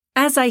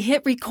As I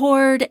hit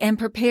record and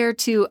prepare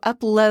to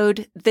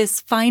upload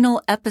this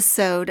final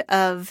episode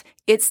of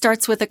It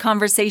Starts With a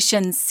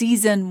Conversation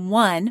Season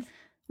 1,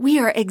 we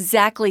are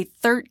exactly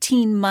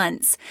 13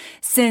 months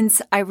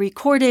since I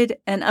recorded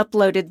and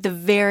uploaded the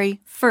very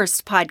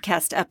first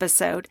podcast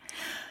episode.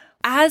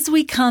 As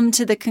we come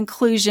to the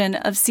conclusion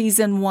of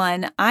Season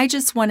 1, I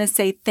just want to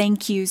say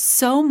thank you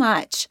so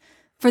much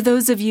for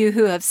those of you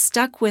who have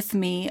stuck with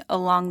me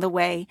along the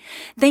way.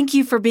 Thank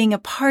you for being a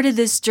part of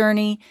this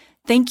journey.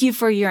 Thank you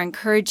for your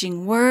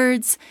encouraging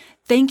words.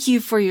 Thank you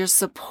for your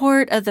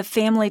support of the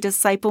Family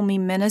Disciple Me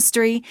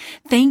ministry.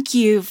 Thank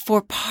you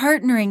for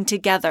partnering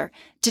together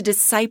to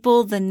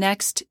disciple the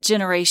next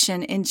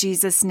generation in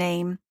Jesus'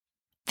 name.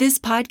 This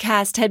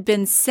podcast had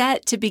been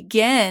set to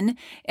begin,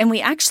 and we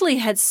actually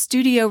had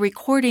studio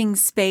recording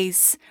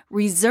space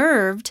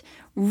reserved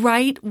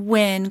right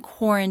when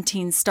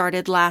quarantine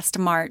started last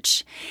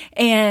March.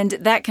 And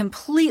that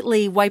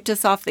completely wiped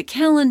us off the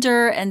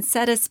calendar and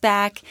set us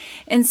back.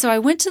 And so I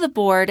went to the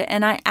board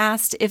and I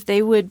asked if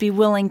they would be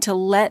willing to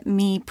let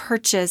me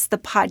purchase the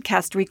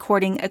podcast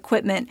recording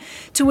equipment,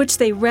 to which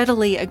they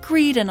readily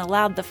agreed and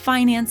allowed the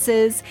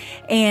finances.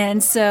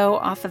 And so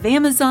off of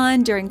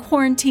Amazon during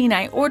quarantine,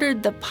 I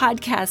ordered the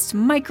podcast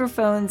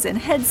microphones and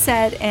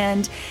headset,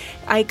 and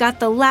I got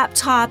the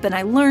laptop and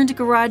I learned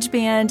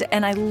GarageBand,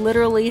 and I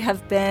literally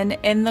have been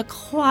in the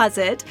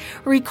closet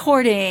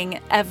recording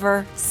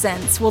ever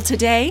since. Well,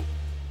 today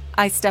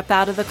I step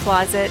out of the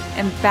closet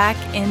and back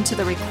into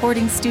the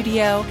recording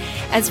studio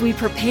as we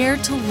prepare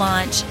to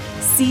launch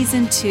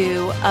Season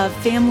 2 of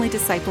Family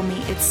Disciple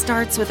Me. It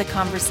starts with a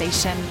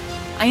conversation.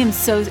 I am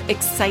so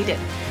excited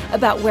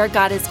about where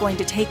God is going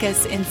to take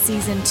us in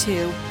Season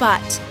 2.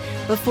 But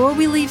before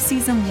we leave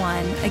Season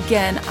 1,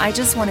 again, I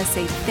just want to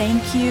say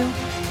thank you.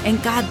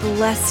 And God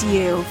bless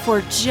you for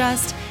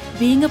just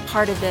being a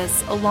part of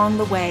this along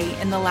the way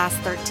in the last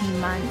 13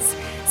 months.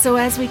 So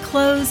as we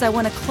close, I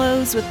want to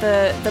close with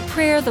the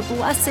prayer, the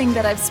blessing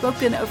that I've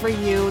spoken over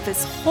you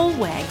this whole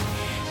way.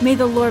 May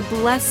the Lord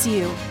bless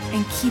you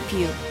and keep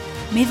you.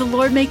 May the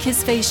Lord make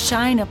his face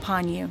shine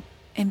upon you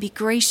and be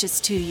gracious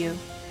to you.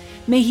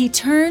 May he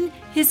turn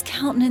his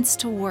countenance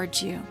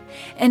toward you.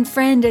 And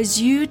friend, as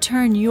you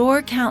turn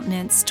your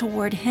countenance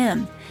toward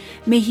him,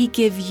 may he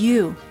give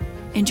you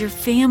and your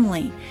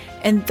family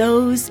and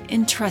those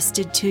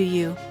entrusted to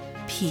you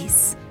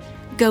peace.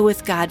 Go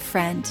with God,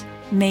 friend.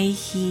 May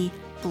he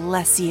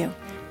bless you.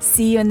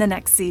 See you in the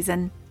next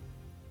season.